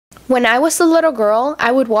When I was a little girl,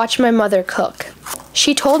 I would watch my mother cook.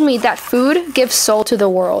 She told me that food gives soul to the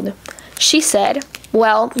world. She said,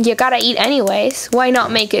 well, you gotta eat anyways, why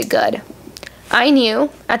not make it good? I knew,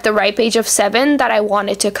 at the ripe age of 7, that I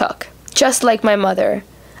wanted to cook, just like my mother.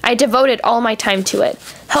 I devoted all my time to it,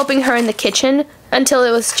 helping her in the kitchen until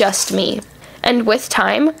it was just me. And with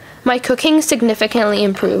time, my cooking significantly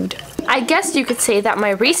improved. I guess you could say that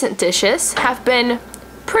my recent dishes have been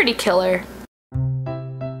pretty killer.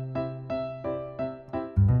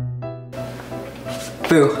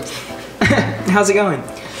 Boo. How's it going?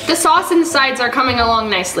 The sauce and the sides are coming along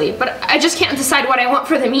nicely, but I just can't decide what I want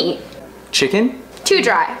for the meat. Chicken? Too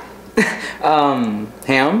dry.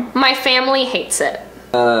 Ham? My family hates it.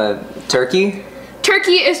 Turkey?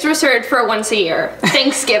 Turkey is reserved for once a year,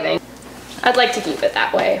 Thanksgiving. I'd like to keep it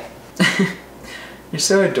that way. You're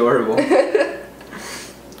so adorable.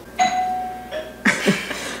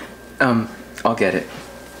 I'll get it.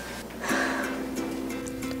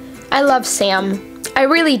 I love Sam. I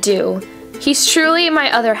really do. He's truly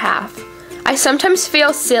my other half. I sometimes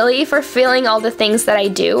feel silly for feeling all the things that I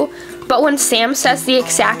do, but when Sam says the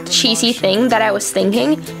exact cheesy thing that I was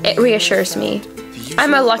thinking, it reassures me.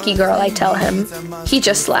 I'm a lucky girl, I tell him. He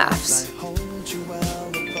just laughs.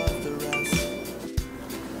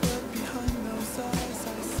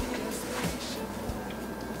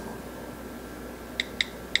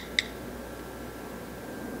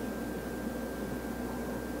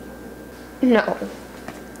 No.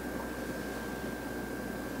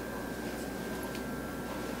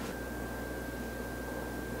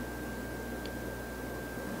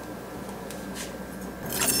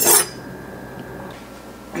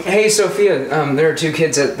 Hey, Sophia, there are 2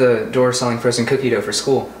 kids at the door selling frozen cookie dough for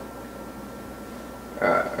school.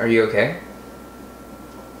 Are you okay?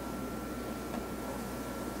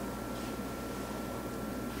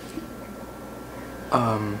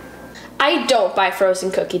 I don't buy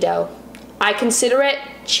frozen cookie dough. I consider it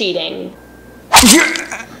cheating.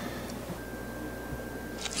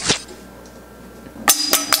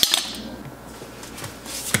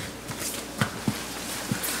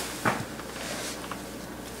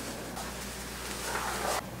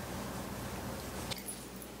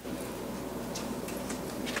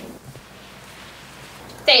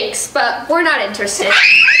 Thanks, but we're not interested.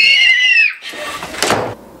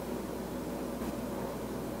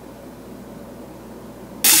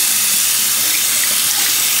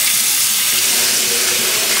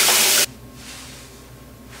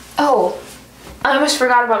 Oh, I almost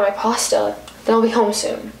forgot about my pasta. Then I'll be home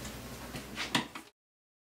soon.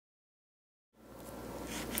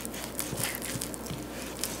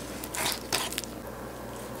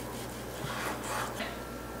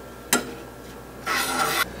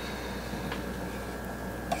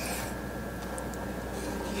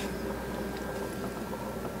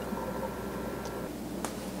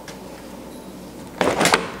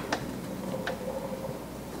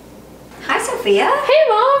 Sophia? Hey,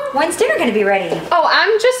 Mom! When's dinner gonna be ready? Oh,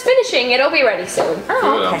 I'm just finishing. It'll be ready soon. Oh,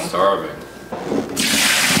 Good, okay. I'm starving.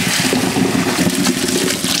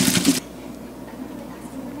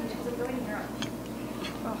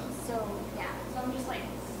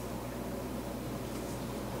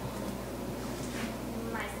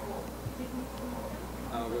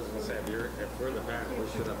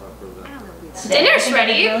 Dinner's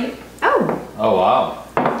ready. Oh. Oh,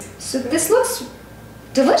 wow. So this looks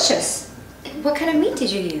delicious. What kind of meat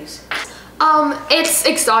did you use? It's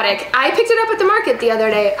exotic. I picked it up at the market the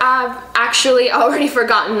other day. I've actually already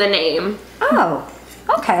forgotten the name. Oh,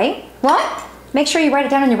 okay. Well, make sure you write it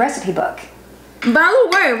down in your recipe book. By the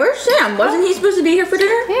way, where's Sam? Wasn't he supposed to be here for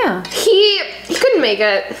dinner? Yeah. He couldn't make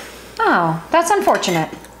it. Oh, that's unfortunate.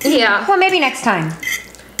 Yeah. Well, maybe next time.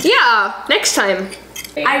 Yeah, next time.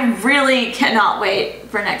 I really cannot wait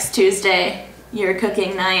for next Tuesday, your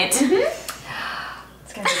cooking night.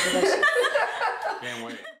 It's gonna be delicious. Can't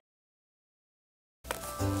wait.